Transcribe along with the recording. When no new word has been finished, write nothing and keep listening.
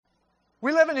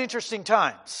We live in interesting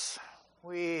times.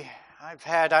 I've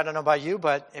had, I don't know about you,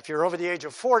 but if you're over the age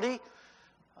of 40,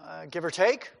 give or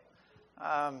take,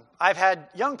 I've had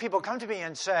young people come to me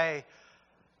and say,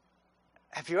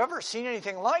 have you ever seen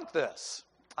anything like this?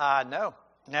 No,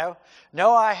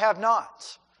 I have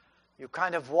not. You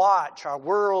kind of watch our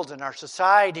world and our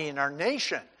society and our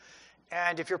nation,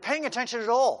 and if you're paying attention at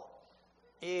all,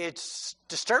 it's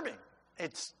disturbing.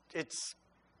 It's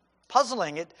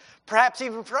puzzling. It perhaps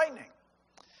even frightening.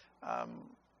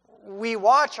 We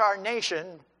watch our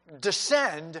nation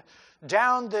descend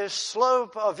down this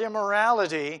slope of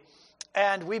immorality,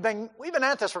 and we've been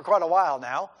at this for quite a while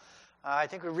now. I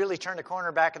think we really turned a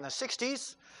corner back in the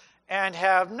 60s and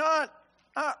have not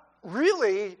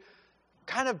really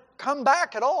kind of come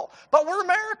back at all. But we're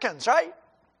Americans, right?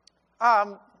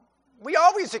 We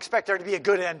always expect there to be a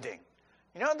good ending.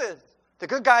 You know, the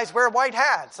good guys wear white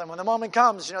hats, and when the moment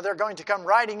comes, you know, they're going to come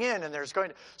riding in, and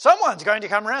someone's going to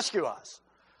come rescue us.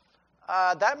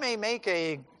 That may make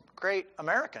a great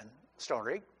American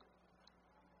story,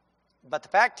 but the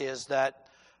fact is that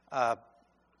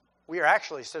we are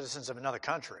actually citizens of another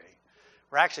country.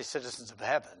 We're actually citizens of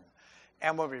heaven.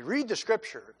 And when we read the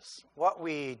Scriptures, what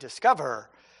we discover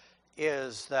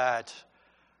is that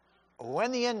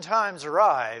when the end times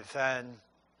arrive, and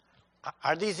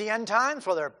are these the end times?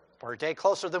 Well, we're a day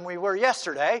closer than we were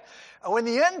yesterday. When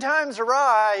the end times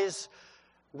arise,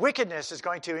 wickedness is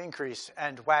going to increase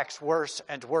and wax worse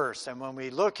and worse. And when we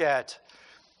look at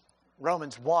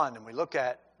Romans 1 and we look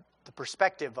at the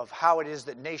perspective of how it is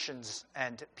that nations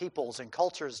and peoples and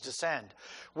cultures descend,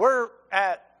 we're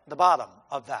at the bottom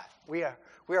of that. We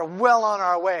are well on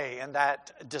our way in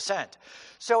that descent.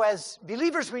 So as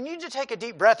believers, we need to take a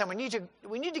deep breath, and we need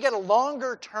to get a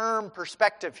longer term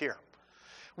perspective here.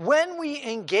 When we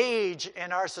engage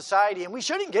in our society, and we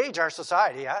should engage our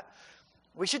society,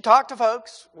 we should talk to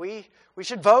folks, we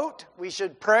should vote, we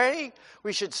should pray,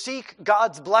 we should seek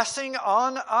God's blessing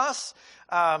on us.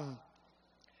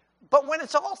 But when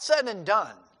it's all said and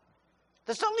done,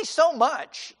 there's only so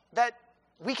much that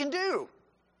we can do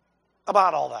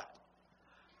about all that.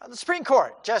 The Supreme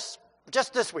Court, just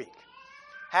this week,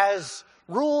 has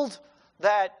ruled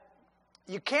that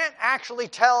you can't actually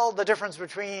tell the difference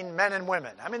between men and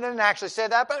women. I mean, they didn't actually say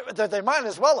that, but they might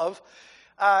as well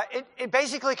have. It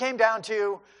basically came down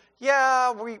to,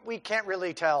 we can't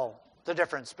really tell the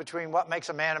difference between what makes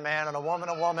a man and a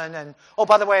woman. And, oh,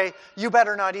 by the way, you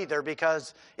better not either,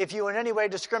 because if you in any way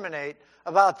discriminate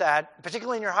about that,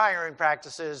 particularly in your hiring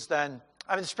practices, then,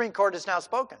 the Supreme Court has now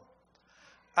spoken.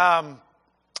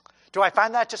 Do I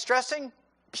find that distressing?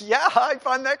 Yeah, I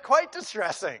find that quite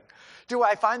distressing. Do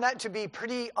I find that to be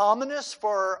pretty ominous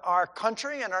for our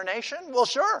country and our nation? Well,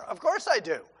 sure, of course I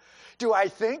do. Do I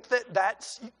think that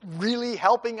that's really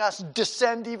helping us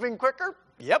descend even quicker?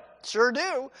 Yep, sure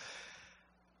do.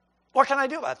 What can I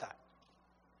do about that?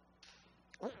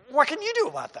 What can you do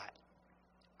about that?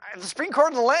 The Supreme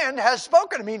Court of the land has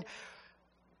spoken.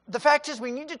 The fact is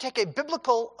we need to take a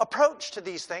biblical approach to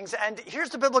these things, and here's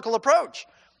the biblical approach.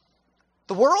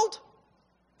 The world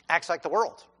acts like the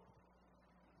world.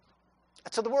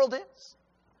 That's how the world is.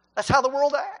 That's how the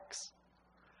world acts.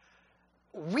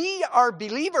 We are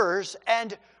believers,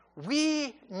 and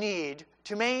we need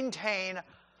to maintain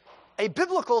a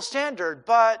biblical standard,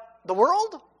 but the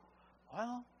world?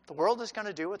 Well, the world is going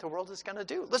to do what the world is going to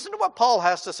do. Listen to what Paul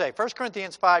has to say. 1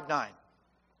 Corinthians 5:9.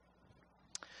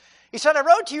 He said, I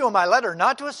wrote to you in my letter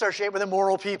not to associate with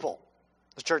immoral people,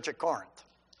 the church at Corinth.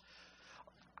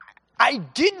 I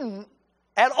didn't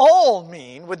at all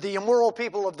mean with the immoral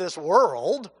people of this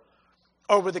world,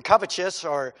 or with the covetous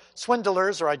or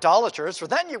swindlers or idolaters, for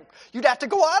then you'd have to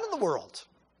go out of the world.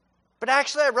 But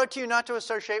actually I wrote to you not to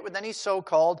associate with any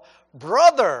so-called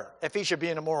brother if he should be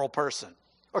an immoral person,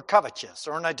 or covetous,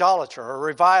 or an idolater, or a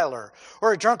reviler,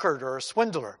 or a drunkard, or a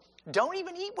swindler. Don't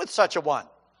even eat with such a one.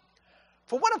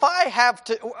 For what have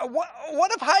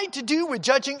I to do with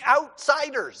judging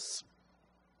outsiders?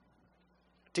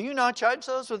 Do you not judge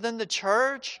those within the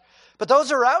church? But those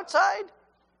who are outside,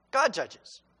 God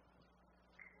judges.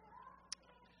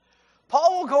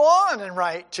 Paul will go on and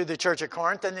write to the church at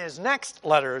Corinth in his next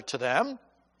letter to them,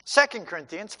 2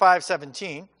 Corinthians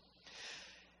 5:17.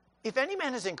 If any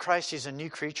man is in Christ, he's a new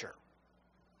creature.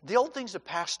 The old things have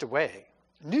passed away.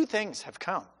 New things have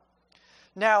come.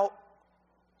 Now,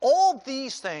 all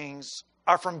these things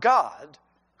are from God,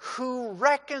 who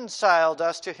reconciled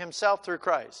us to himself through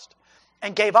Christ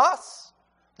and gave us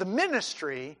the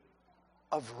ministry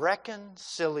of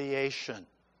reconciliation.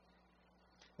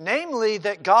 Namely,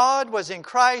 that God was in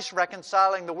Christ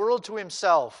reconciling the world to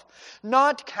himself,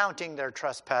 not counting their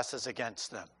trespasses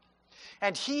against them.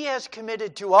 And he has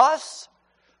committed to us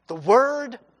the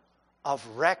word of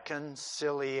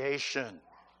reconciliation.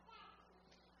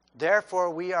 Therefore,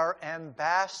 we are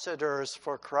ambassadors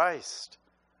for Christ.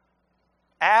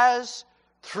 As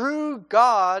through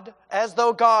God, as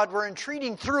though God were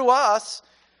entreating through us,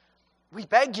 we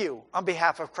beg you, on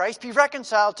behalf of Christ, be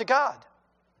reconciled to God.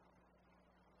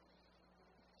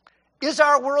 Is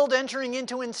our world entering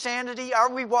into insanity?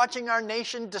 Are we watching our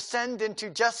nation descend into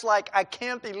just like, I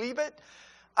can't believe it?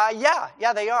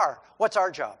 Yeah, they are. What's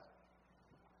our job?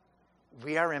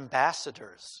 We are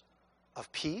ambassadors of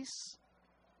peace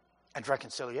and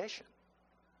reconciliation.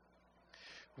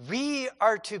 We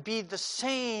are to be the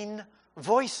sane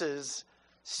voices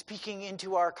speaking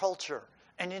into our culture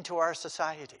and into our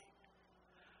society.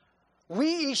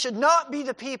 We should not be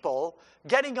the people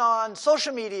getting on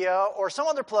social media or some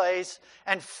other place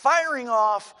and firing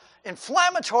off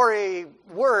inflammatory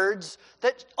words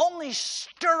that only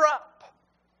stir up.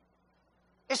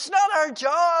 It's not our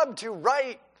job to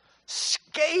write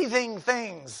scathing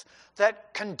things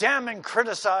that condemn and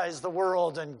criticize the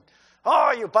world and,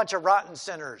 oh, you bunch of rotten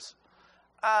sinners.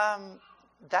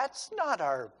 That's not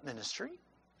our ministry.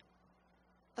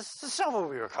 That's not what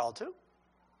we were called to.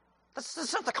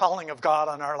 That's not the calling of God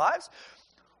on our lives.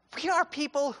 We are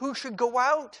people who should go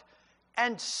out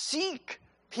and seek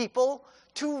people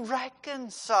to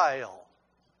reconcile.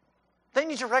 They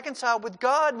need to reconcile with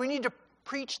God. We need to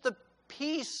preach the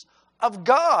peace of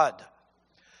God.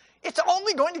 It's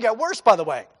only going to get worse, by the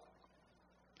way.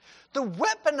 The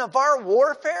weapon of our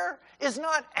warfare is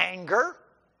not anger.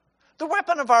 The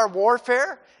weapon of our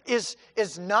warfare is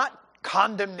not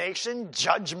condemnation,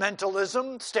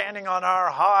 judgmentalism, standing on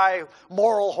our high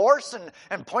moral horse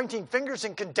and pointing fingers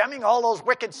and condemning all those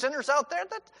wicked sinners out there.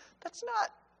 That's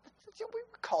not, we're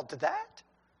called to that.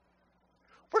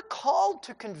 We're called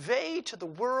to convey to the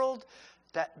world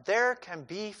that there can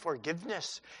be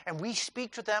forgiveness. And we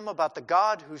speak to them about the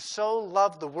God who so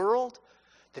loved the world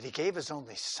that he gave his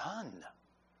only Son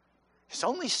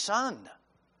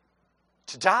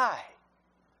to die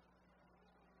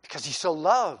because he so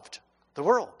loved the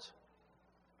world.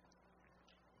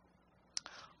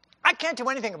 I can't do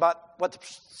anything about what the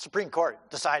Supreme Court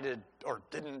decided or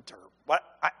didn't, or what.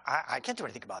 I can't do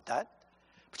anything about that.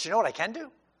 But you know what I can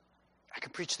do? I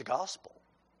can preach the gospel.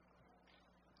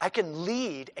 I can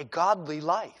lead a godly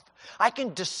life. I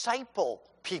can disciple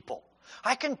people.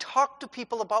 I can talk to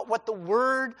people about what the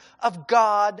Word of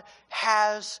God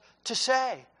has to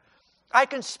say. I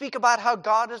can speak about how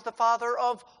God is the Father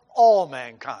of all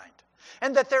mankind,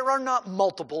 and that there are not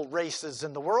multiple races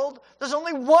in the world. There's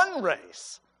only one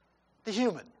race, the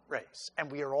human race,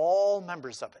 and we are all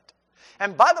members of it.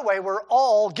 And by the way, we're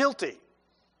all guilty.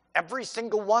 Every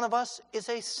single one of us is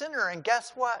a sinner, and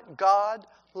guess what? God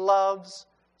loves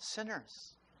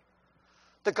sinners.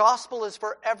 The gospel is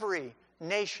for every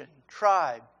nation,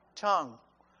 tribe, tongue.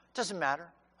 Doesn't matter.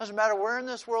 Doesn't matter where in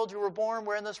this world you were born,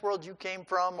 where in this world you came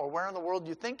from, or where in the world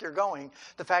you think you're going.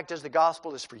 The fact is the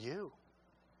gospel is for you.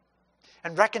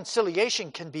 And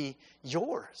reconciliation can be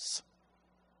yours.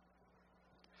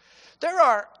 There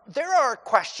are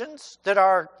questions that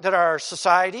our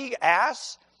society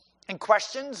asks, and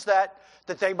questions that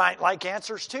they might like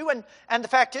answers to. And the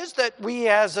fact is that we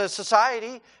as a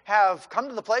society have come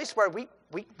to the place where we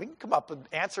can come up with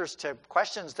answers to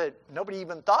questions that nobody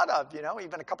even thought of,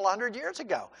 even a couple of 100 years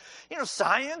ago.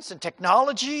 Science and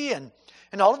technology and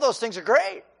all of those things are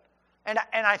great. And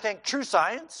I think true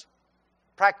science,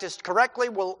 practiced correctly,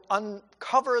 will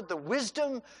uncover the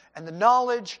wisdom and the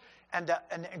knowledge and the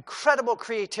incredible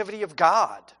creativity of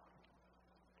God.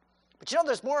 But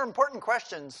there's more important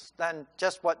questions than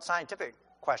just what scientific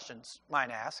questions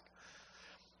might ask.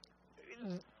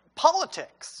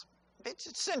 Politics.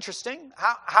 It's interesting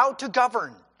how to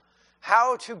govern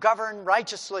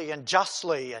righteously and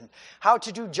justly, and how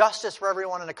to do justice for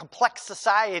everyone in a complex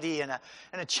society and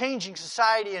a changing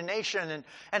society and nation,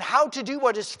 and how to do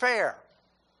what is fair,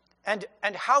 and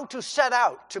how to set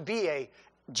out to be a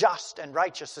just and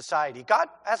righteous society. God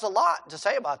has a lot to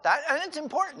say about that, and it's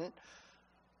important.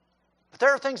 But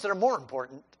there are things that are more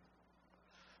important.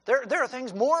 There are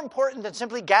things more important than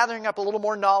simply gathering up a little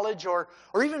more knowledge or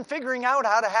even figuring out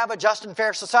how to have a just and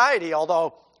fair society,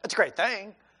 although it's a great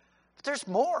thing. But there's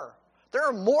more. There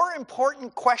are more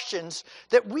important questions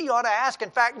that we ought to ask.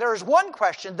 In fact, there is one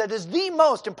question that is the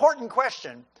most important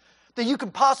question that you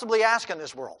can possibly ask in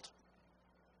this world.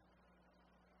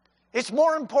 It's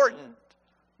more important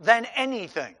than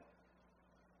anything.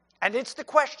 And it's the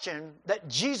question that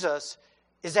Jesus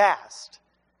is asked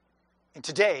in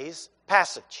today's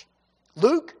passage.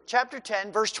 Luke chapter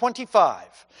 10, verse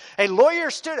 25. A lawyer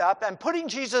stood up and putting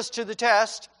Jesus to the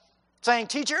test, saying,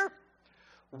 "Teacher,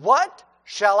 what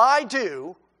shall I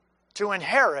do to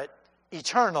inherit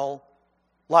eternal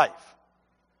life?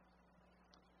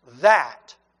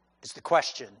 That is the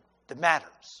question that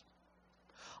matters.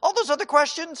 All those other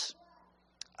questions,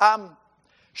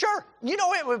 sure,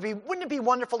 wouldn't it be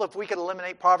wonderful if we could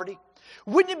eliminate poverty?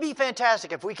 Wouldn't it be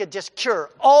fantastic if we could just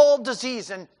cure all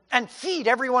disease and feed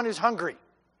everyone who's hungry?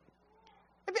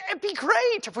 It'd be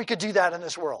great if we could do that in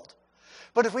this world.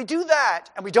 But if we do that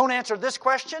and we don't answer this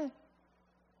question,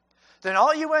 then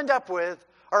all you end up with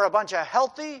are a bunch of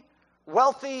healthy,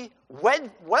 wealthy,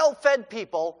 well-fed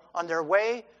people on their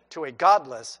way to a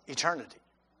godless eternity.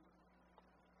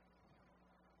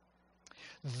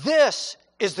 This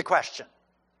is the question.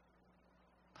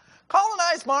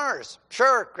 Colonize Mars.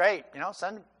 Sure, great.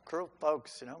 Send a crew of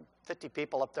folks, 50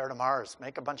 people up there to Mars.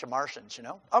 Make a bunch of Martians,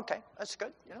 Okay, that's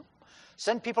good,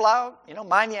 Send people out,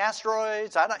 mine the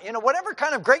asteroids. Whatever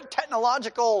kind of great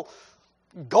technological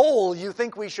goal you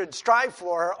think we should strive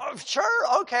for. Oh,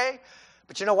 sure, okay.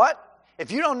 But you know what?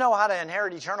 If you don't know how to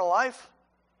inherit eternal life,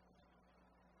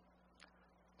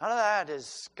 none of that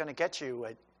is going to get you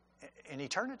in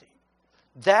eternity.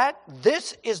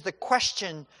 This is the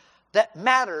question that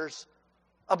matters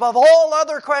above all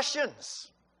other questions.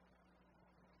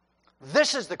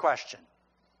 This is the question.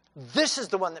 This is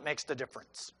the one that makes the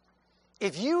difference.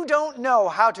 If you don't know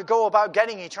how to go about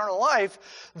getting eternal life,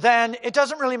 then it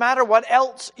doesn't really matter what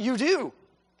else you do.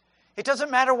 It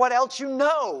doesn't matter what else you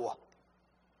know.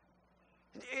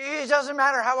 It doesn't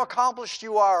matter how accomplished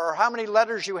you are or how many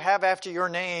letters you have after your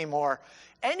name or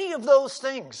any of those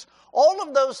things. All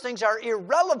of those things are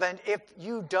irrelevant if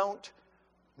you don't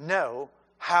know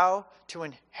how to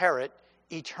inherit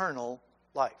eternal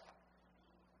life.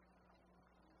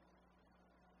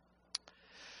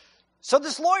 So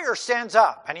this lawyer stands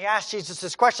up and he asks Jesus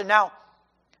this question. Now,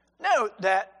 note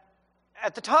that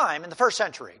at the time, in the first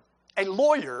century, a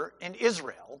lawyer in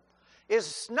Israel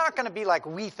is not going to be like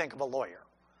we think of a lawyer.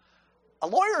 A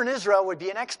lawyer in Israel would be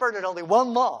an expert in only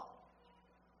one law,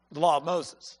 the law of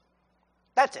Moses.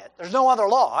 That's it. There's no other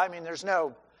law. It's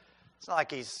not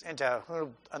like he's into who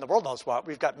in the world knows what.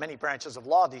 We've got many branches of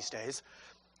law these days.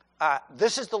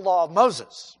 This is the law of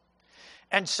Moses.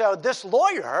 And so this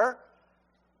lawyer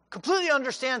completely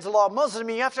understands the law of Moses.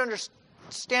 You have to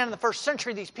understand in the first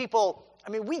century, these people,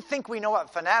 we think we know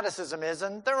what fanaticism is,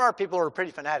 and there are people who are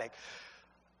pretty fanatic.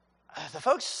 The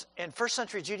folks in first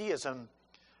century Judaism,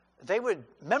 they would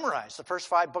memorize the first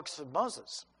 5 books of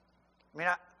Moses.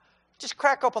 Just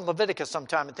crack open Leviticus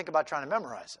sometime and think about trying to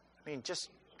memorize it. Just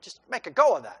make a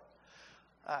go of that.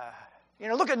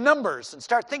 Look at Numbers and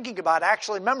start thinking about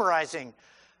actually memorizing.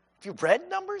 If you've read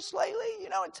Numbers lately,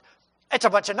 it's a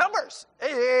bunch of numbers.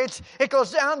 It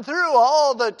goes down through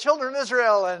all the children of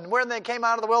Israel and where they came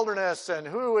out of the wilderness and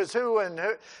who is who and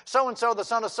who, so-and-so, the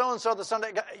son of so-and-so, the son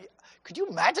of... Could you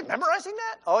imagine memorizing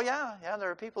that? Oh, yeah, there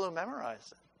are people who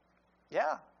memorize it.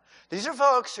 Yeah. These are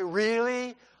folks who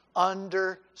really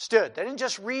understood. They didn't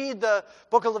just read the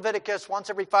book of Leviticus once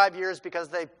every 5 years because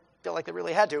they feel like they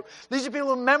really had to. These are people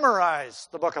who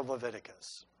memorized the book of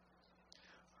Leviticus,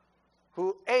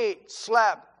 who ate,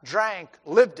 slept, drank,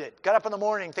 lived it, got up in the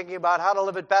morning thinking about how to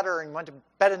live it better and went to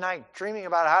bed at night dreaming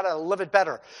about how to live it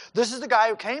better. This is the guy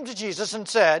who came to Jesus and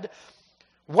said,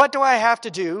 what do I have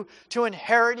to do to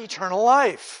inherit eternal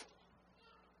life?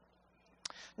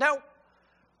 Now,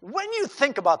 when you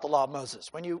think about the law of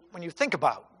Moses, when you think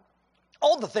about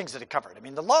all the things that it covered,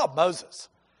 the law of Moses,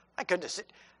 my goodness.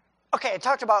 It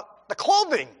talked about the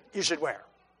clothing you should wear.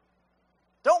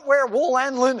 Don't wear wool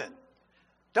and linen.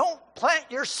 Don't plant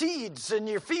your seeds in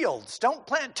your fields. Don't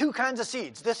plant 2 kinds of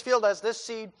seeds. This field has this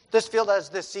seed, this field has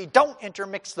this seed. Don't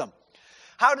intermix them.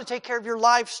 How to take care of your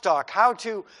livestock, how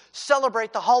to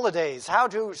celebrate the holidays, how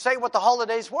to say what the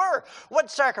holidays were,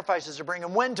 what sacrifices to bring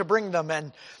and when to bring them,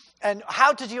 and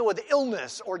how to deal with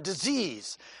illness or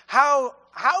disease, how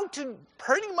to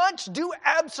pretty much do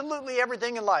absolutely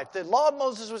everything in life. The law of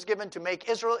Moses was given to make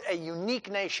Israel a unique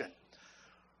nation.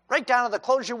 Right down to the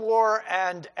clothes you wore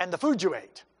and the food you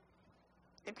ate.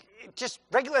 It just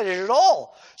regulated it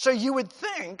all. So you would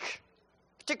think,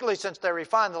 particularly since they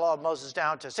refined the law of Moses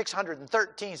down to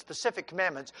 613 specific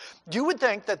commandments, you would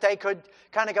think that they could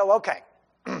kind of go, okay,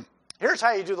 here's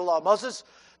how you do the law of Moses.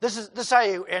 This is how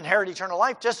you inherit eternal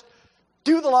life. Just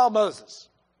do the law of Moses.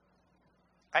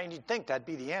 And you'd think that'd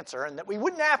be the answer and that we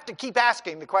wouldn't have to keep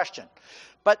asking the question.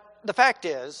 But the fact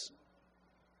is,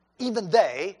 even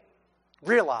they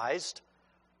realized,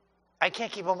 I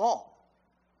can't keep them all.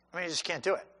 I just can't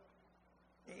do it.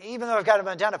 Even though I've got them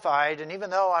identified, and even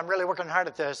though I'm really working hard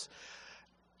at this,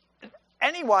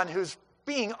 anyone who's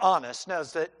being honest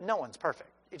knows that no one's perfect.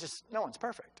 No one's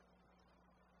perfect.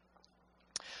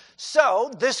 So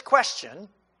this question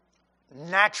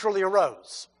naturally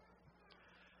arose.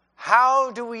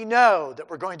 How do we know that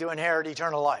we're going to inherit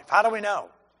eternal life? How do we know?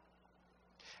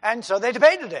 And so they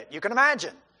debated it. You can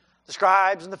imagine. The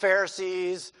scribes and the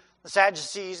Pharisees, the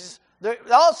Sadducees, they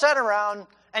all sat around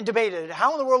and debated,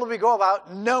 how in the world do we go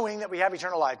about knowing that we have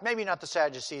eternal life? Maybe not the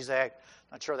Sadducees.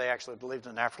 Not sure they actually believed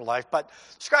in an afterlife, but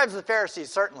the scribes and the Pharisees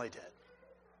certainly did.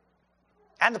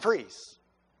 And the priests.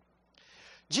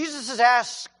 Jesus is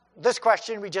asked this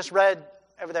question we just read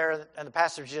over there in the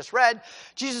passage we just read.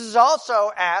 Jesus is also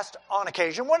asked on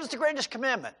occasion, what is the greatest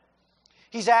commandment?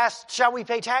 He's asked, shall we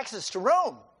pay taxes to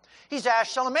Rome? He's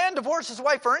asked, shall a man divorce his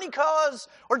wife for any cause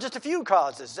or just a few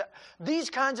causes? These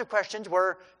kinds of questions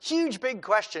were huge, big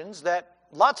questions that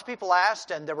lots of people asked,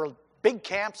 and there were big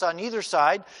camps on either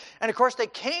side. And of course, they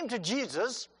came to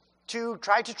Jesus to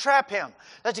try to trap him.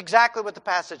 That's exactly what the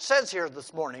passage says here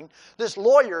this morning. This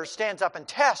lawyer stands up and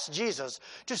tests Jesus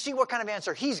to see what kind of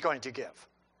answer he's going to give.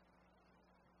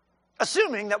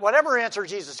 Assuming that whatever answer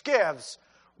Jesus gives,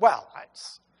 well,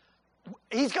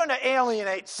 he's going to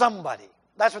alienate somebody.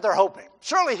 That's what they're hoping.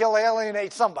 Surely he'll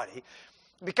alienate somebody,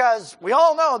 because we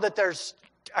all know that there's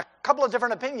a couple of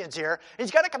different opinions here.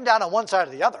 He's got to come down on one side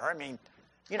or the other. I mean,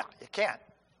 you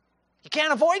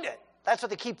can't avoid it. That's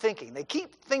what they keep thinking. They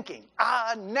keep thinking,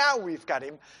 now we've got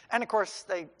him. And of course,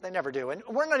 they never do. And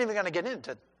we're not even going to get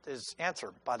into his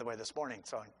answer, by the way, this morning.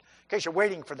 So in case you're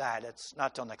waiting for that, it's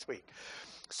not till next week.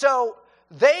 So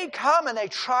they come and they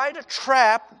try to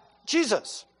trap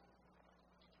Jesus.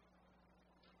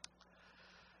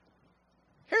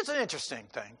 Here's an interesting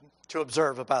thing to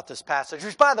observe about this passage,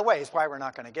 which, by the way, is why we're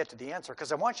not going to get to the answer,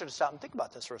 because I want you to stop and think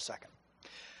about this for a second.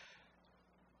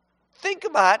 Think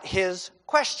about his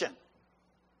question.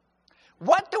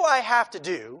 What do I have to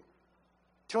do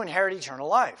to inherit eternal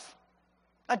life?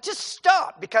 Now, just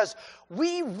stop, because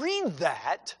we read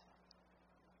that.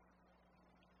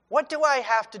 What do I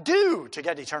have to do to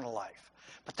get eternal life?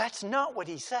 But that's not what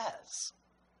he says.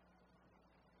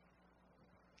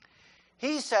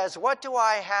 He says, what do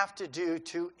I have to do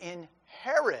to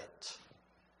inherit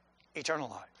eternal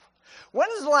life? When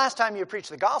is the last time you preached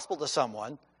the gospel to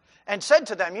someone and said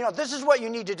to them, this is what you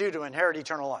need to do to inherit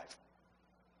eternal life?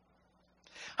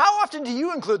 How often do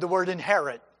you include the word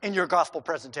inherit in your gospel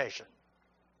presentation?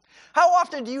 How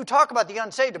often do you talk about the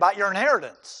unsaved, about your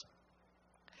inheritance?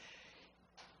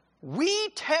 We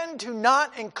tend to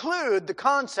not include the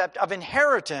concept of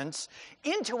inheritance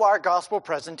into our gospel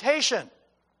presentation.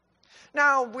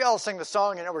 Now, we all sing the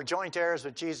song, we're joint heirs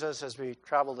with Jesus as we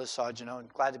travel this sod,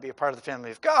 and glad to be a part of the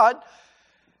family of God.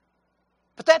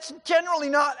 But that's generally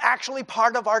not actually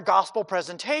part of our gospel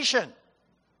presentation.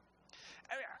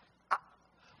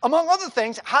 Among other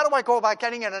things, how do I go about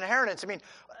getting an inheritance?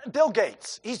 Bill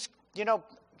Gates, he's,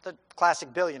 the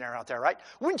classic billionaire out there, right?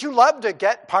 Wouldn't you love to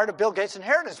get part of Bill Gates'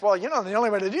 inheritance? Well, the only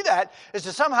way to do that is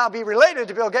to somehow be related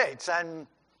to Bill Gates. And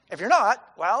if you're not,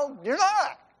 well, you're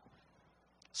not.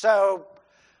 So,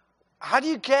 how do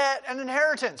you get an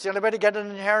inheritance? The only way to get an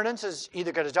inheritance is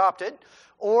either get adopted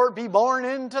or be born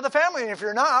into the family. And if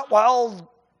you're not,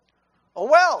 well, oh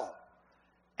well.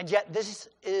 And yet this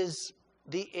is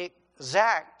the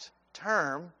exact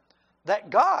term that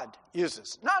God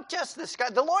uses. Not just this guy.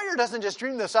 The lawyer doesn't just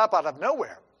dream this up out of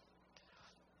nowhere.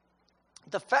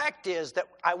 The fact is that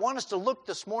I want us to look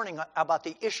this morning about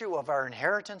the issue of our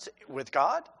inheritance with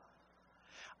God.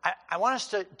 I want us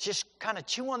to just kind of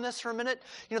chew on this for a minute.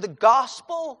 The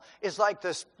gospel is like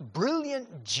this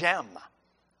brilliant gem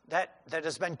that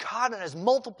has been caught and has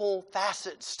multiple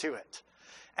facets to it.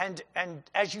 And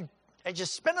as you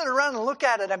spin it around and look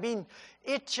at it,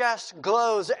 it just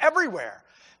glows everywhere.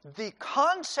 The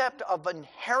concept of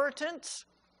inheritance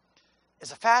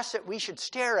is a facet we should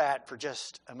stare at for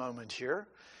just a moment here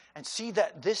and see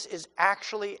that this is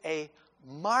actually a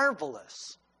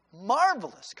marvelous,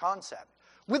 marvelous concept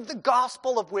with the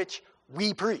gospel of which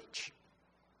we preach.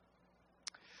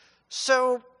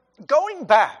 So, go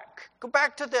back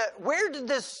to where did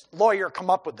this lawyer come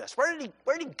up with this? Where did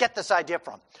he get this idea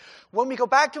from? When we go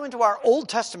back into our Old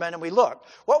Testament and we look,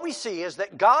 what we see is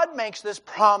that God makes this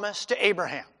promise to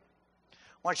Abraham. I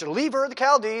want you to leave Ur of the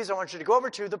Chaldees. I want you to go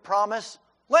over to the promised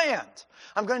land.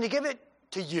 I'm going to give it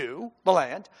to you, the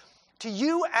land, to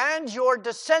you and your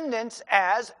descendants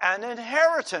as an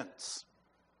inheritance.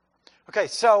 Okay,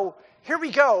 so here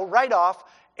we go, right off.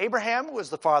 Abraham was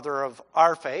the father of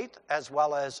our faith as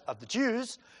well as of the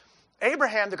Jews.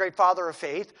 Abraham, the great father of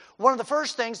faith, one of the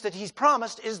first things that he's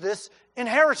promised is this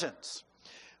inheritance.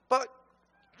 But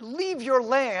leave your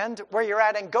land where you're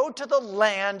at and go to the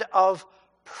land of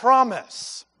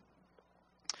promise.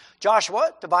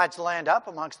 Joshua divides the land up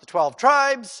amongst the 12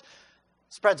 tribes.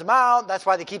 spreads them out. That's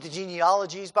why they keep the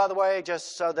genealogies, by the way,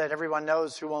 just so that everyone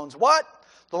knows who owns what.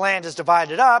 The land is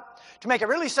divided up. To make it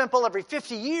really simple, every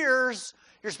 50 years,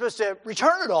 you're supposed to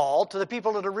return it all to the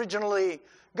people it originally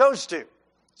goes to,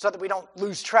 so that we don't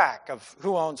lose track of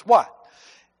who owns what.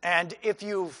 And if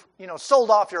you've,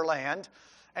 sold off your land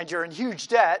and you're in huge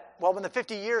debt, well, when the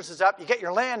 50 years is up, you get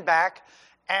your land back.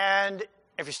 And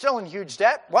if you're still in huge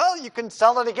debt, well, you can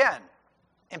sell it again.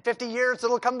 In 50 years,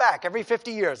 it'll come back. Every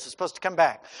 50 years, it's supposed to come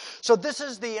back. So this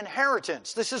is the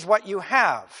inheritance. This is what you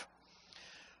have.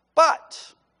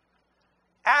 But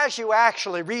as you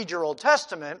actually read your Old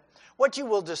Testament, what you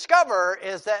will discover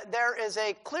is that there is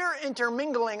a clear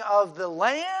intermingling of the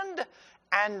land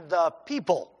and the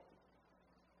people.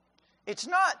 It's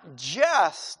not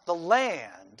just the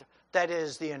land that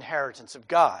is the inheritance of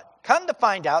God. Come to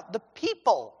find out, the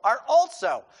people are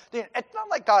also. It's not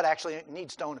like God actually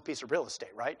needs to own a piece of real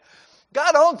estate, right?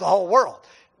 God owns the whole world.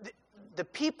 The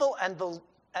people and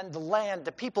the land,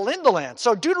 the people in the land.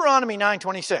 So Deuteronomy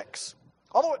 9:26.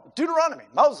 Deuteronomy,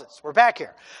 Moses, we're back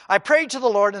here. I prayed to the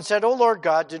Lord and said, O Lord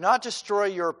God, do not destroy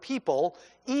your people,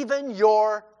 even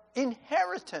your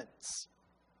inheritance,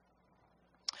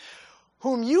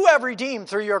 whom you have redeemed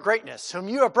through your greatness, whom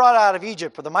you have brought out of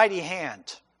Egypt with a mighty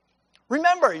hand.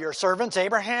 Remember your servants,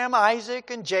 Abraham,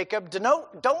 Isaac, and Jacob.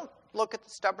 Don't look at the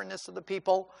stubbornness of the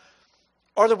people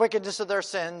or the wickedness of their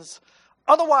sins.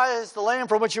 Otherwise, the land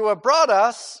from which you have brought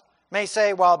us may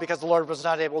say, well, because the Lord was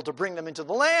not able to bring them into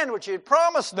the land which he had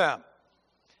promised them,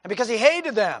 and because he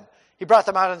hated them, he brought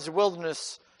them out into the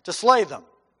wilderness to slay them.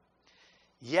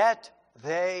 Yet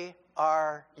they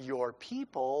are your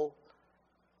people,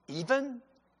 even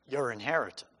your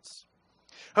inheritance,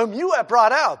 whom you have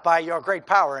brought out by your great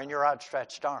power and your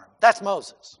outstretched arm. That's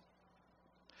Moses.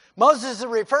 Moses is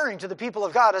referring to the people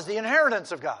of God as the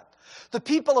inheritance of God. The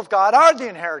people of God are the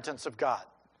inheritance of God.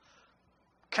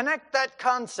 Connect that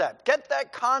concept. Get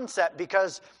that concept,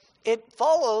 because it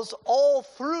follows all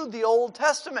through the Old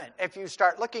Testament. If you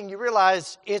start looking, you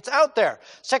realize it's out there.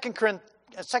 2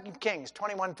 Kings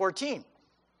 21:14.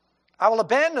 I will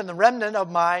abandon the remnant of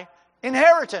my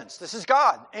inheritance. This is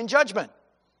God in judgment.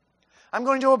 I'm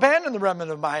going to abandon the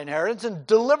remnant of my inheritance and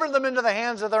deliver them into the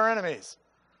hands of their enemies,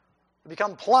 to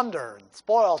become plunder and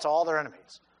spoil to all their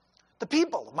enemies. The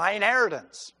people of my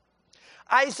inheritance.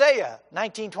 Isaiah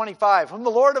 19:25, whom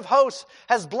the Lord of hosts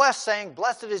has blessed, saying,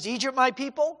 Blessed is Egypt, my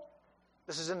people.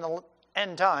 This is in the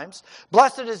end times.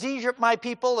 Blessed is Egypt, my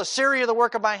people, Assyria, the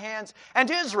work of my hands, and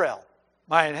Israel,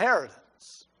 my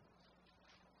inheritance.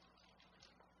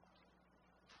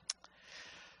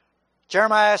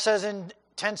 Jeremiah says in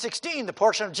 10:16, the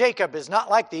portion of Jacob is not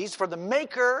like these, for the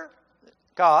Maker,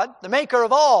 God, the Maker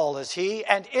of all is he,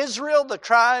 and Israel, the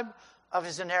tribe of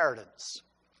his inheritance.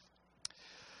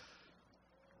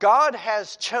 God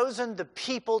has chosen the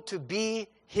people to be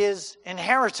his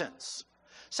inheritance.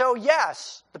 So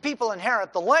yes, the people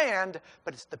inherit the land,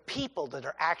 but it's the people that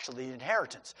are actually the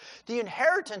inheritance. The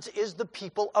inheritance is the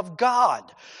people of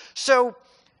God. So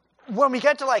when we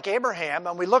get to like Abraham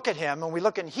and we look at him and we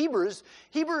look in Hebrews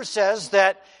says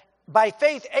that by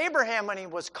faith Abraham, when he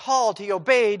was called, he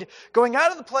obeyed, going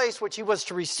out of the place which he was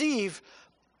to receive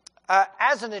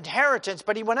as an inheritance,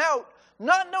 but he went out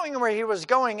not knowing where he was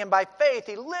going, and by faith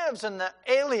he lives in the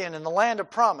alien in the land of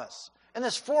promise, in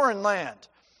this foreign land,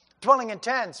 dwelling in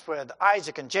tents with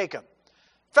Isaac and Jacob,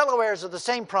 fellow heirs of the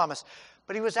same promise.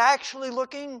 But he was actually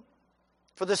looking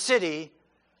for the city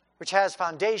which has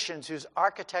foundations, whose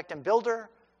architect and builder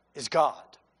is God.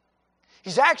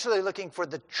 He's actually looking for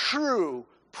the true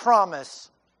promised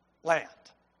land.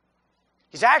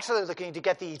 He's actually looking to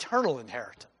get the eternal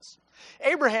inheritance.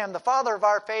 Abraham, the father of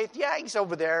our faith, yeah, he's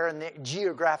over there in the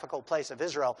geographical place of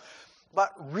Israel.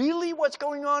 But really what's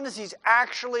going on is he's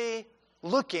actually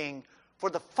looking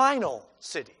for the final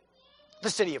city, the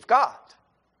city of God,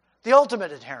 the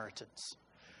ultimate inheritance,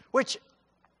 which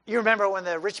you remember when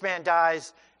the rich man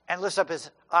dies and lifts up his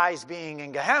eyes being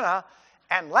in Gehenna,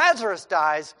 and Lazarus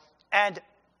dies and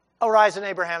arrives in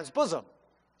Abraham's bosom.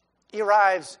 He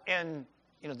arrives in,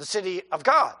 the city of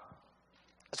God.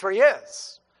 That's where he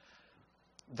is.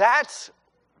 That's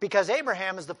because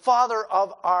Abraham is the father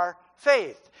of our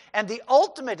faith. And the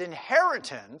ultimate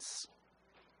inheritance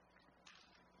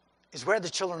is where the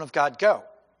children of God go.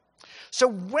 So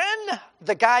when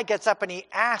the guy gets up and he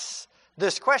asks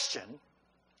this question,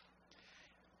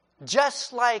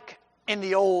 just like in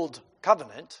the Old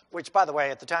Covenant, which, by the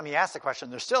way, at the time he asked the question,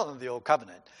 they're still in the Old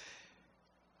Covenant,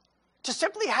 to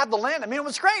simply have the land. I mean, it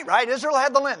was great, right? Israel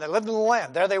had the land. They lived in the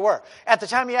land. There they were. At the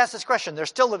time he asked this question, they're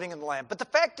still living in the land. But the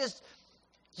fact is,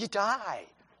 you die.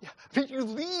 You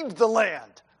leave the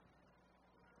land.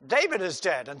 David is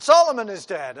dead, and Solomon is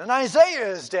dead, and Isaiah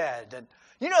is dead, and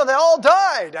they all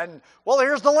died, and well,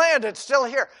 here's the land, it's still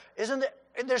here. Isn't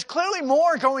it? There's clearly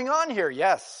more going on here.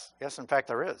 Yes, in fact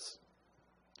there is.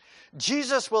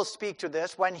 Jesus will speak to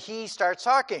this when he starts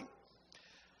talking.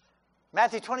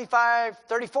 Matthew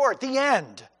 25:34, at the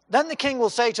end. Then the king will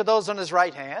say to those on his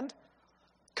right hand,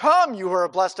 "Come, you who are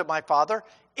blessed of my Father,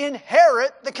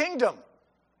 inherit the kingdom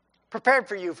prepared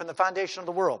for you from the foundation of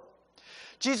the world."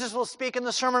 Jesus will speak in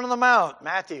the Sermon on the Mount,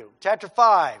 Matthew chapter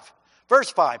 5, verse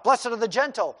 5. "Blessed are the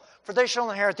gentle, for they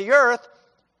shall inherit the earth."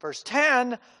 Verse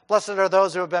 10, "Blessed are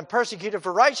those who have been persecuted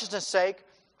for righteousness' sake,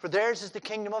 for theirs is the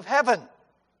kingdom of heaven."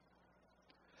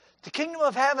 The kingdom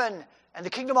of heaven and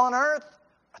the kingdom on earth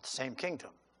are the same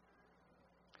kingdom.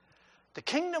 The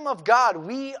kingdom of God,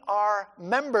 we are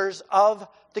members of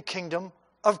the kingdom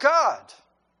of God.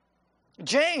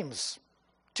 James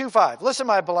 2:5, "Listen,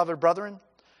 my beloved brethren,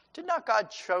 did not God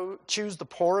choose the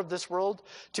poor of this world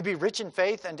to be rich in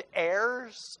faith and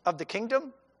heirs of the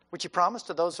kingdom, which he promised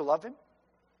to those who love him?"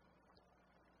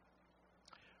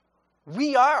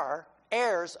 We are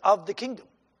heirs of the kingdom.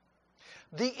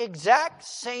 The exact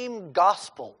same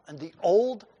gospel in the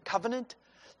old covenant,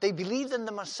 they believed in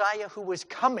the Messiah who was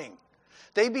coming.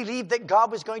 They believed that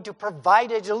God was going to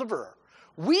provide a deliverer.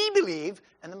 We believe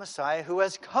in the Messiah who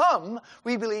has come.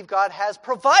 We believe God has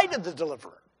provided the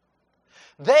deliverer.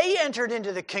 They entered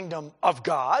into the kingdom of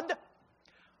God.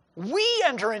 We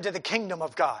enter into the kingdom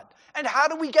of God. And how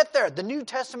do we get there? The New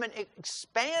Testament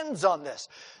expands on this.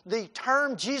 The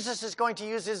term Jesus is going to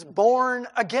use is born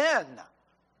again.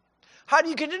 How do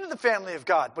you get into the family of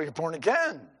God? Well, you're born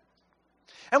again.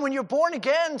 And when you're born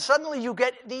again, suddenly you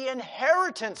get the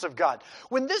inheritance of God.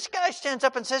 When this guy stands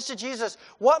up and says to Jesus,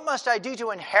 "What must I do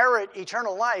to inherit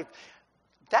eternal life?"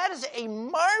 That is a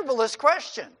marvelous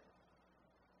question.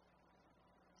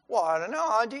 Well, I don't know.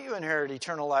 How do you inherit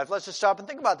eternal life? Let's just stop and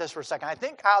think about this for a second. I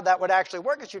think how that would actually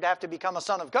work is you'd have to become a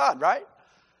son of God, right?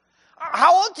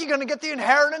 How else are you going to get the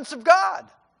inheritance of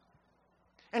God?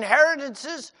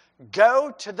 Inheritances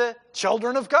go to the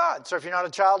children of God. So if you're not a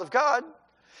child of God,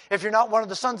 if you're not one of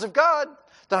the sons of God,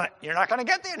 then you're not going to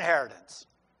get the inheritance.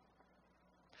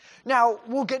 Now,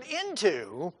 we'll get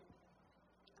into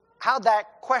how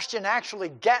that question actually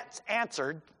gets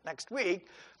answered next week.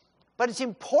 But it's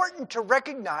important to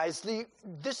recognize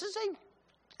this is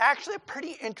actually a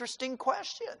pretty interesting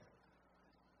question.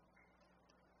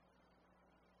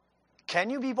 Can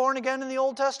you be born again in the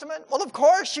Old Testament? Well, of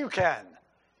course you can.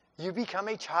 You become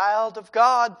a child of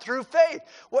God through faith.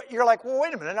 You're like, well,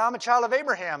 wait a minute, I'm a child of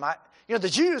Abraham. The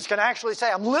Jews can actually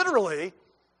say, I'm literally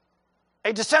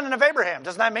a descendant of Abraham.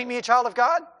 Doesn't that make me a child of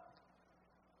God?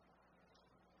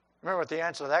 Remember what the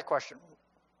answer to that question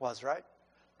was, right?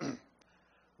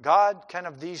 God can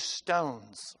of these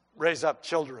stones raise up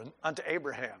children unto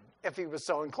Abraham if he was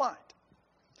so inclined.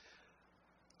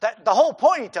 The whole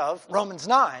point of Romans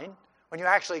 9, when you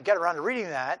actually get around to reading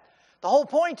that, the whole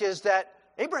point is that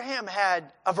Abraham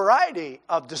had a variety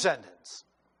of descendants.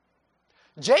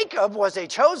 Jacob was a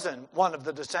chosen one of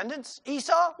the descendants.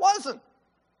 Esau wasn't.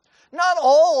 Not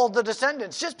all the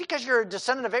descendants. Just because you're a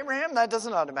descendant of Abraham, that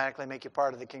doesn't automatically make you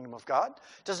part of the kingdom of God.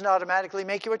 Doesn't automatically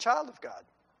make you a child of God.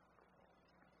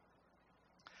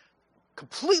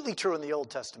 Completely true in the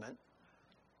Old Testament.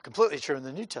 Completely true in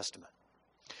the New Testament.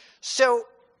 So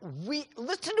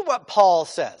listen to what Paul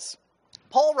says.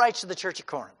 Paul writes to the church at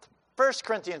Corinth. 1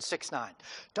 Corinthians 6:9.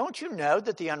 Don't you know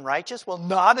that the unrighteous will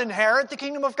not inherit the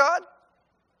kingdom of God?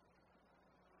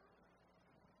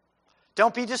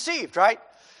 Don't be deceived, right?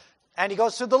 And he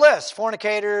goes through the list.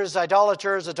 Fornicators,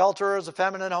 idolaters, adulterers,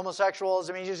 effeminate, homosexuals.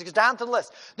 He just goes down to the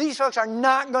list. These folks are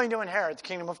not going to inherit the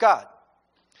kingdom of God.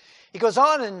 He goes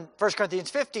on in 1 Corinthians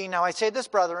 15, now I say this,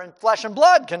 brethren, flesh and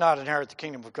blood cannot inherit the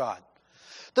kingdom of God.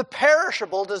 The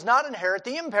perishable does not inherit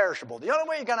the imperishable. The only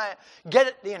way you're going to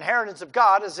get the inheritance of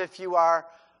God is if you are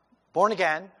born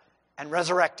again and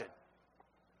resurrected.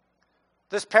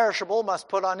 This perishable must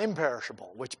put on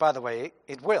imperishable, which, by the way,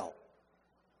 it will.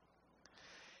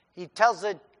 He tells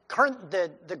the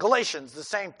Galatians the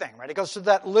same thing, right? He goes through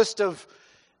that list of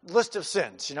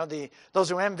sins, those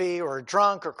who envy or are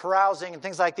drunk or carousing and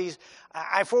things like these.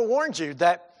 I forewarned you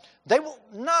that they will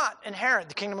not inherit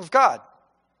the kingdom of God.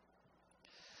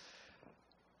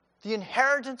 The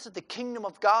inheritance of the kingdom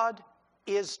of God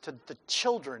is to the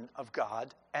children of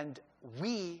God, and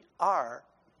we are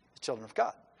the children of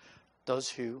God, those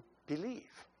who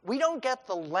believe. We don't get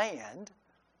the land,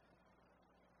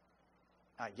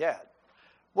 not yet.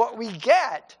 What we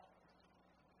get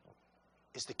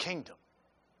is the kingdom.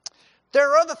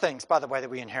 There are other things, by the way, that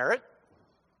we inherit.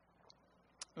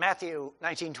 Matthew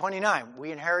 19:29,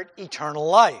 we inherit eternal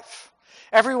life.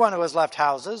 Everyone who has left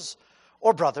houses,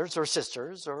 or brothers, or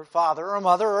sisters, or father, or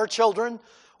mother, or children,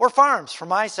 or farms for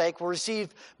my sake will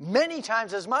receive many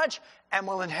times as much and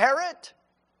will inherit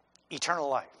eternal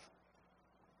life.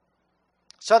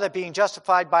 So that being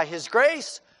justified by his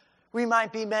grace, we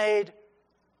might be made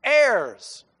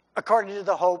heirs according to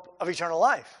the hope of eternal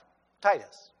life.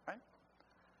 Titus, right?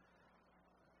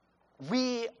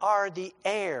 We are the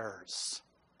heirs.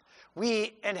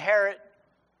 We inherit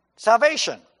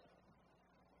salvation.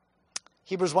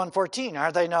 Hebrews 1:14,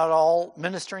 are they not all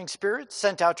ministering spirits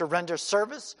sent out to render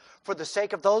service for the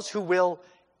sake of those who will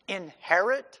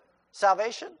inherit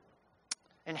salvation?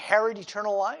 Inherit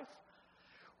eternal life?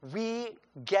 We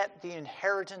get the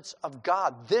inheritance of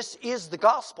God. This is the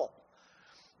gospel.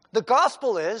 The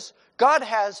gospel is God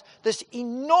has this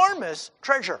enormous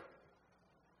treasure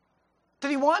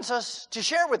that he wants us to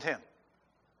share with him.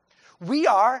 We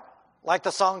are, like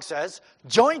the song says,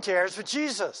 joint heirs with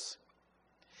Jesus.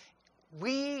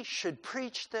 We should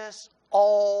preach this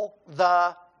all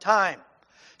the time.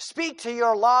 Speak to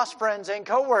your lost friends and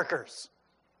coworkers.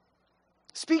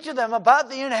 Speak to them about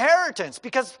the inheritance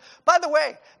because, by the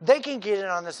way, they can get in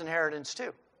on this inheritance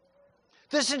too.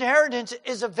 This inheritance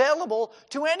is available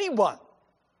to anyone.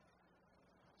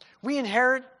 We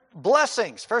inherit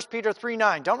blessings. 1 Peter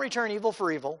 3:9, don't return evil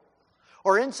for evil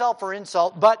or insult for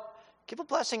insult, but give a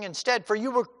blessing instead, for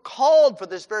you were called for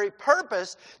this very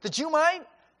purpose, that you might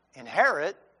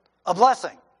inherit a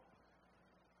blessing.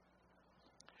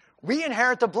 We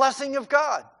inherit the blessing of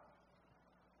God.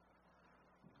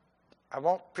 I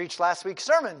won't preach last week's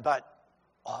sermon, but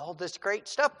all this great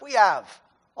stuff we have,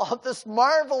 all this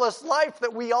marvelous life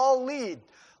that we all lead,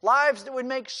 lives that would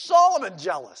make Solomon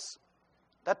jealous,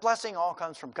 that blessing all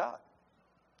comes from God.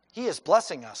 He is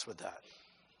blessing us with that.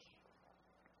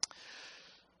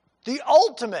 The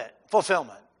ultimate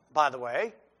fulfillment, by the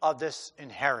way, of this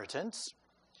inheritance,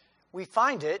 we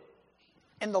find it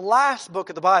in the last book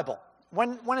of the Bible.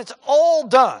 When it's all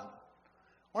done,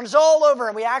 when it's all over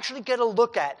and we actually get a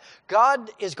look at,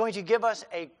 God is going to give us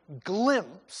a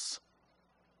glimpse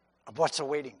of what's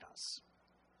awaiting us.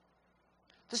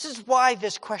 This is why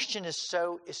this question is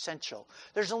so essential.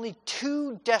 There's only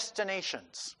two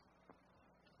destinations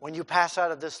when you pass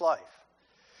out of this life.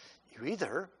 You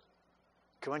either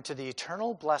go into the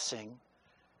eternal blessing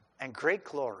and great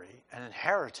glory and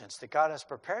inheritance that God has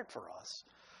prepared for us,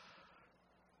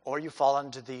 or you fall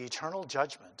into the eternal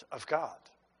judgment of God.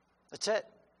 That's it.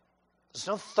 There's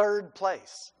no third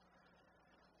place.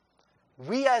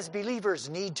 We as believers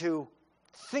need to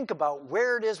think about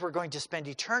where it is we're going to spend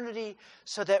eternity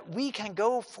so that we can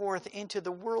go forth into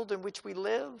the world in which we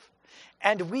live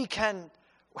and we can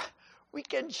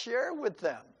share with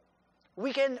them.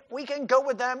 We can go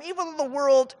with them even though the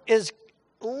world is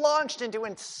launched into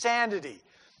insanity.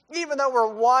 Even though we're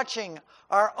watching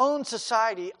our own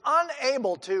society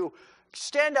unable to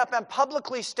stand up and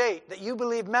publicly state that you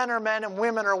believe men are men and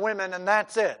women are women and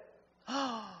that's it.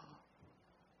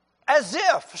 As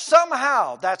if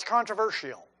somehow that's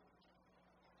controversial.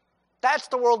 That's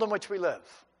the world in which we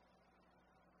live.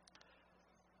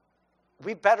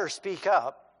 We better speak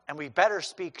up and we better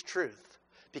speak truth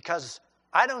because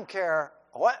I don't care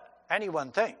what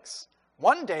anyone thinks.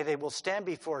 One day they will stand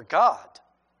before God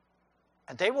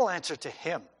and they will answer to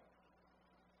him.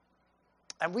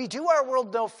 And we do our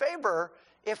world no favor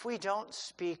if we don't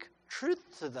speak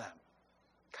truth to them.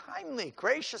 Kindly,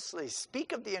 graciously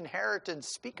speak of the inheritance,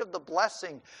 speak of the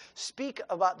blessing, speak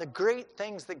about the great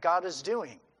things that God is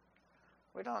doing.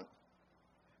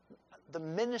 The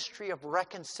ministry of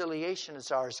reconciliation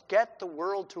is ours. Get the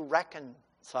world to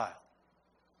reconcile.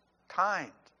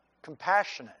 Kind,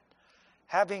 compassionate,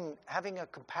 having a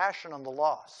compassion on the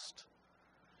lost,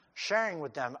 sharing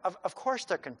with them. Of course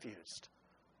they're confused.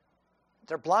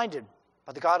 They're blinded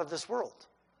by the God of this world.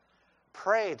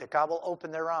 Pray that God will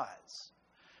open their eyes.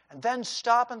 And then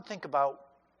stop and think about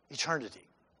eternity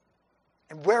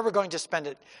and where we're going to spend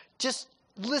it. Just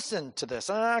listen to this.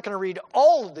 I'm not going to read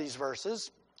all of these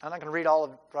verses. I'm not going to read all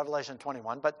of Revelation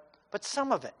 21, but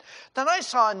some of it. Then I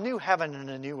saw a new heaven and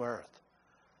a new earth.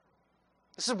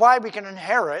 This is why we can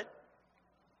inherit.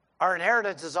 Our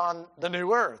inheritance is on the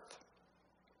new earth.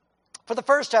 For the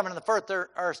first heaven and the first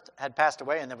earth had passed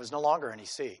away, and there was no longer any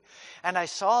sea. And I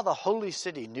saw the holy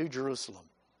city, New Jerusalem,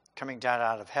 coming down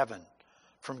out of heaven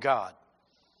from God,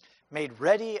 made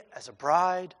ready as a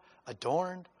bride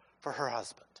adorned for her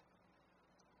husband.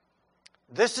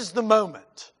 This is the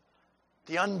moment,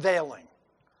 the unveiling.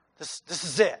 This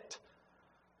is it.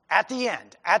 At the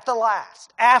end, at the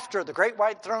last, after the great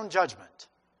white throne judgment,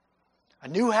 a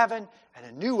new heaven and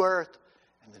a new earth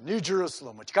and the new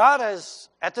Jerusalem, which God is,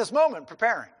 at this moment,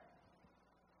 preparing.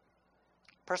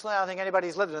 Personally, I don't think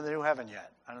anybody's lived in the new heaven yet.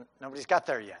 Nobody's got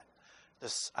there yet.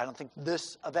 I don't think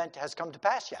this event has come to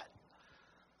pass yet.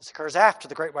 This occurs after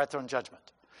the great white throne judgment.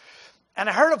 And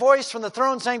I heard a voice from the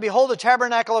throne saying, "Behold, the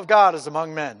tabernacle of God is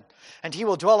among men, and he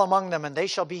will dwell among them, and they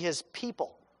shall be his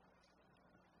people."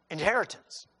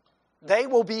 Inheritance. They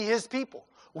will be his people.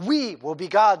 We will be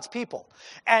God's people.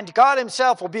 And God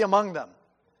himself will be among them.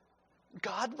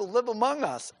 God will live among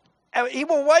us. He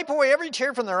will wipe away every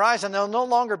tear from their eyes, and there will no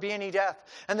longer be any death.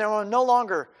 And there will no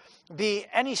longer be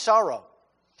any sorrow,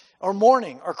 or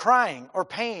mourning, or crying, or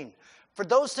pain. For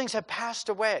those things have passed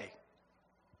away.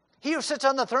 He who sits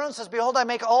on the throne says, "Behold, I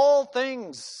make all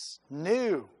things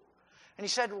new." And he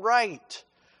said, "Write,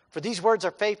 for these words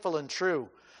are faithful and true.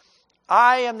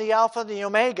 I am the Alpha and the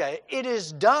Omega. It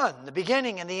is done, the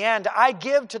beginning and the end. I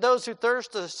give to those who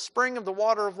thirst the spring of the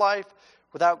water of life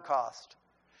without cost.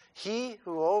 He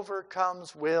who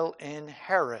overcomes will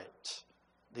inherit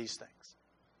these things.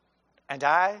 And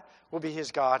I will be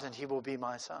his God, and he will be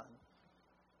my son."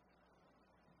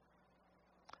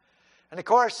 And of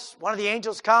course, one of the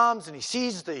angels comes and he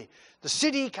sees the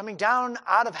city coming down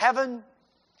out of heaven.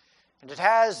 And it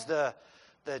has the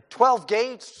 12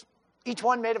 gates, each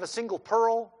one made of a single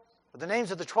pearl, with the names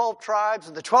of the 12 tribes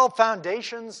and the 12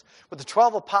 foundations, with the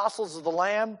 12 apostles of the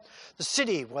Lamb. The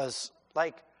city was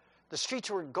like, the streets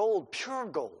were gold, pure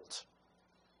gold,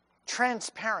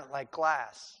 transparent like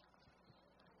glass.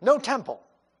 No temple.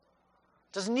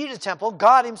 Doesn't need a temple.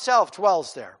 God himself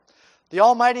dwells there. The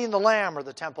Almighty and the Lamb are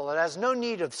the temple. It has no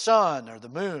need of sun or the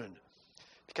moon,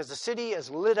 because the city is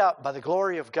lit up by the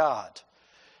glory of God.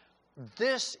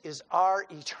 This is our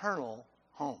eternal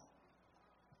home.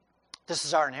 This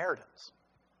is our inheritance.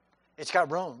 It's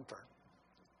got room for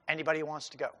anybody who wants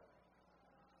to go.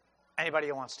 Anybody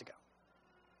who wants to go.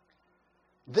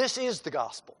 This is the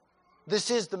gospel. This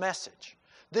is the message.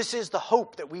 This is the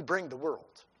hope that we bring the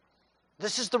world.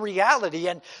 This is the reality,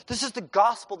 and this is the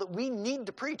gospel that we need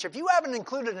to preach. If you haven't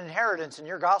included inheritance in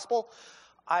your gospel,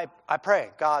 I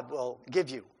pray God will give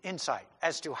you insight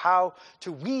as to how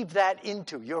to weave that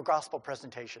into your gospel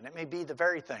presentation. It may be the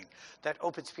very thing that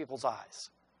opens people's eyes,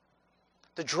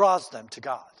 that draws them to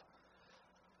God.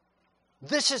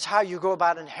 This is how you go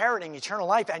about inheriting eternal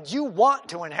life, and you want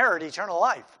to inherit eternal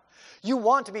life. You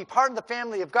want to be part of the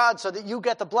family of God so that you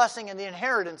get the blessing and the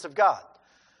inheritance of God.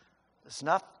 There's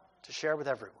enough to share with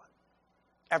everyone.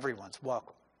 Everyone's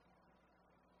welcome.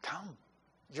 Come.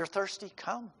 You're thirsty?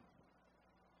 Come.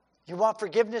 You want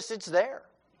forgiveness? It's there.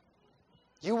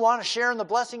 You want to share in the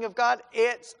blessing of God?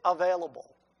 It's available.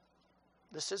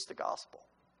 This is the gospel.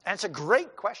 And it's a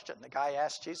great question the guy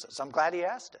asked Jesus. I'm glad he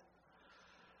asked it.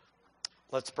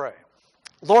 Let's pray.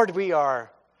 Lord, we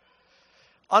are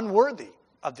unworthy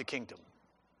of the kingdom.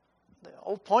 The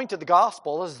whole point of the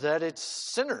gospel is that it's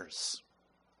sinners.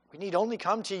 We need only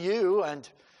come to you and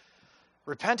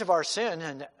repent of our sin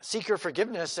and seek your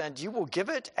forgiveness, and you will give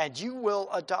it, and you will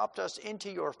adopt us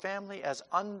into your family as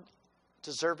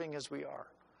undeserving as we are.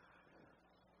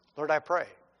 Lord, I pray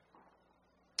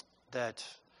that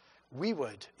we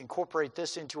would incorporate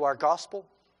this into our gospel,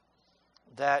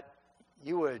 that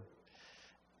you would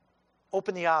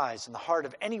open the eyes and the heart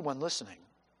of anyone listening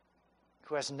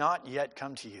who has not yet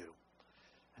come to you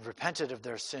and repented of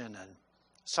their sin and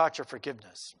sought your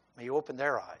forgiveness. May you open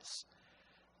their eyes.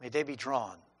 May they be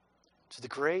drawn to the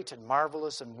great and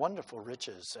marvelous and wonderful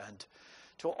riches and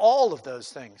to all of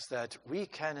those things that we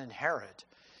can inherit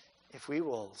if we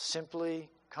will simply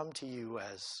come to you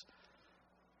as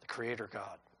the Creator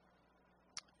God.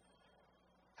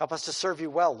 Help us to serve you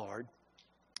well, Lord.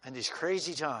 In these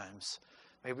crazy times,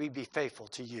 may we be faithful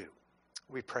to you.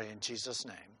 We pray in Jesus'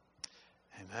 name.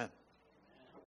 Amen.